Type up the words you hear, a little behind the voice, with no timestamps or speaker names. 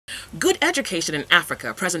Good education in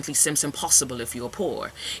Africa presently seems impossible if you are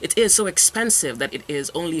poor. It is so expensive that it is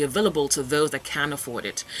only available to those that can afford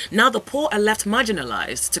it. Now the poor are left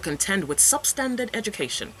marginalized to contend with substandard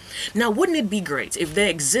education. Now wouldn't it be great if there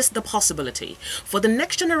exists the possibility for the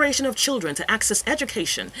next generation of children to access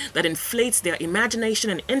education that inflates their imagination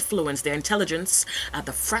and influence their intelligence at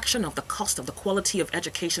the fraction of the cost of the quality of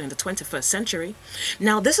education in the 21st century?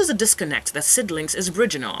 Now this is a disconnect that Seedlings is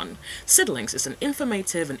bridging on. Seedlings is an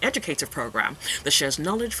informative and educative program that shares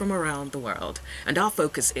knowledge from around the world, and our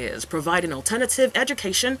focus is providing alternative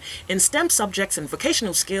education in STEM subjects and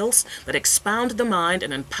vocational skills that expound the mind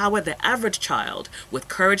and empower the average child with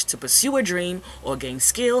courage to pursue a dream or gain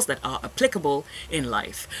skills that are applicable in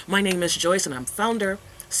life. My name is Joyce and I'm founder,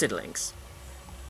 Seedlings.